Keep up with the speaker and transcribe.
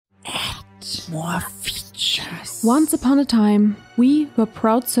more features. Once upon a time, we were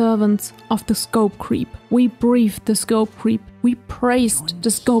proud servants of the scope creep. We breathed the scope creep. We praised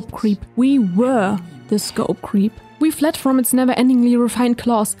the scope creep. We were the scope creep. We fled from its never-endingly refined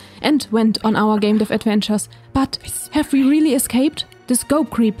claws and went on our game dev adventures. But have we really escaped? The scope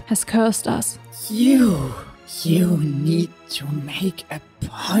creep has cursed us. You need to make a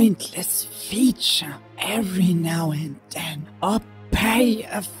pointless feature every now and then, or pay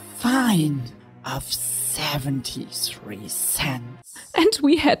a fine of 73 cents. And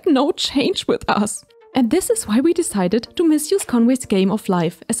we had no change with us. And this is why we decided to misuse Conway's game of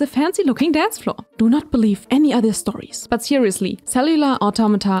life as a fancy-looking dance floor. Do not believe any other stories. But seriously, cellular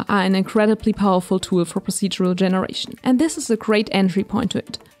automata are an incredibly powerful tool for procedural generation. And this is a great entry point to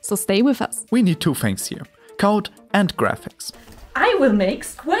it. So stay with us. We need two things here: code and graphics. I will make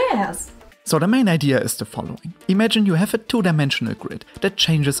squares! So the main idea is the following. Imagine you have a two-dimensional grid that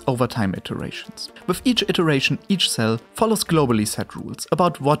changes over time iterations. With each iteration, each cell follows globally set rules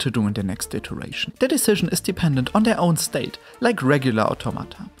about what to do in the next iteration. The decision is dependent on their own state, like regular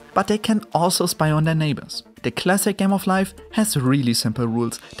automata. But they can also spy on their neighbors. The classic game of life has really simple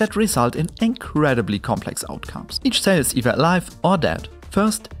rules that result in incredibly complex outcomes. Each cell is either alive or dead.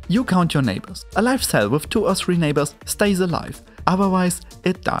 First, you count your neighbors. A live cell with 2 or 3 neighbors stays alive. Otherwise,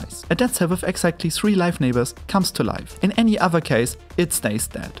 it dies. A dead cell with exactly 3 live neighbors comes to life. In any other case, it stays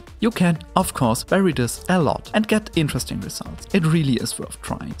dead. You can, of course, vary this a lot and get interesting results. It really is worth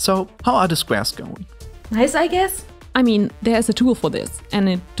trying. So, how are the squares going? Nice, I guess. I mean, there's a tool for this, and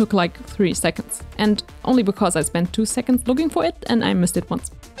it took like 3 seconds. And only because I spent 2 seconds looking for it and I missed it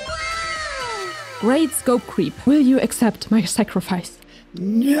once. Great scope creep. Will you accept my sacrifice?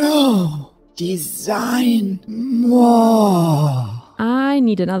 No! Design more! I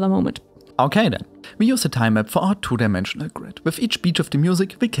need another moment. Okay then. We use a time map for our two-dimensional grid. With each beat of the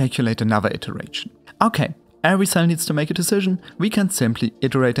music, we calculate another iteration. Okay, every cell needs to make a decision. We can simply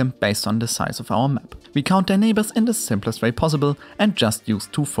iterate them based on the size of our map. We count their neighbors in the simplest way possible and just use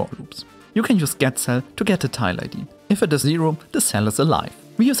 2 for loops. You can use getCell to get a tile ID. If it is 0, the cell is alive.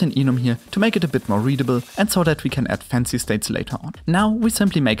 We use an enum here to make it a bit more readable and so that we can add fancy states later on. Now we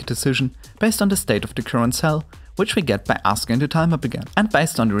simply make a decision based on the state of the current cell, which we get by asking the time up again, and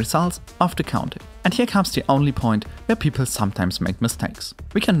based on the results of the counting. And here comes the only point where people sometimes make mistakes.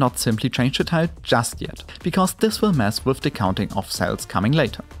 We cannot simply change the tile just yet, because this will mess with the counting of cells coming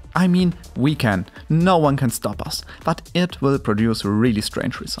later. I mean, we can, no one can stop us, but it will produce really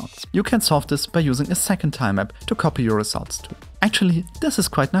strange results. You can solve this by using a second time map to copy your results to. Actually, this is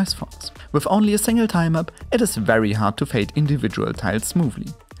quite nice for us. With only a single time map, it is very hard to fade individual tiles smoothly.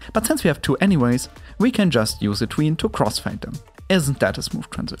 But since we have 2 anyways, we can just use a tween to crossfade them. Isn't that a smooth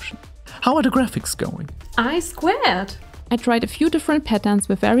transition? How are the graphics going? I squared! I tried a few different patterns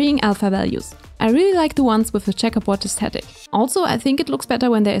with varying alpha values. I really like the ones with the checkerboard aesthetic. Also, I think it looks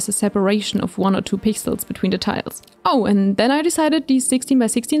better when there is a separation of 1 or 2 pixels between the tiles. Oh, and then I decided these 16 by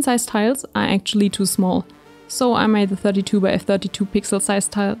 16 size tiles are actually too small. So I made the 32 by 32 pixel size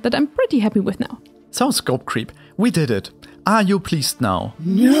tile that I'm pretty happy with now. So scope creep, we did it. Are you pleased now?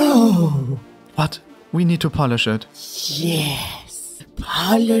 No! What? We need to polish it. Yes,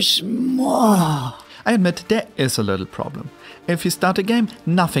 polish more. I admit there is a little problem. If you start a game,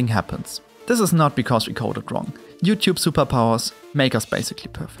 nothing happens. This is not because we coded wrong. YouTube superpowers make us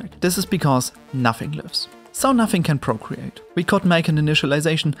basically perfect. This is because nothing lives. So nothing can procreate. We could make an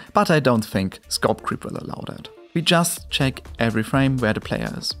initialization, but I don't think scope creep will allow that. We just check every frame where the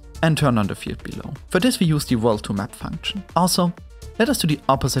player is and turn on the field below. For this we use the world2map function. Also, let us do the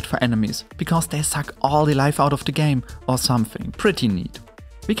opposite for enemies, because they suck all the life out of the game or something. Pretty neat.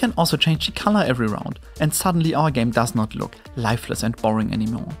 We can also change the color every round, and suddenly our game does not look lifeless and boring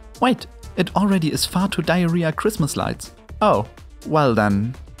anymore. Wait, it already is far too diarrhea Christmas lights. Oh, well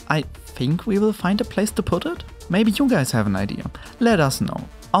then, I think we will find a place to put it? Maybe you guys have an idea. Let us know.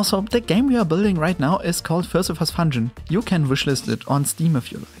 Also, the game we are building right now is called First of Us Fungin. You can wishlist it on Steam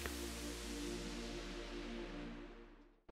if you like.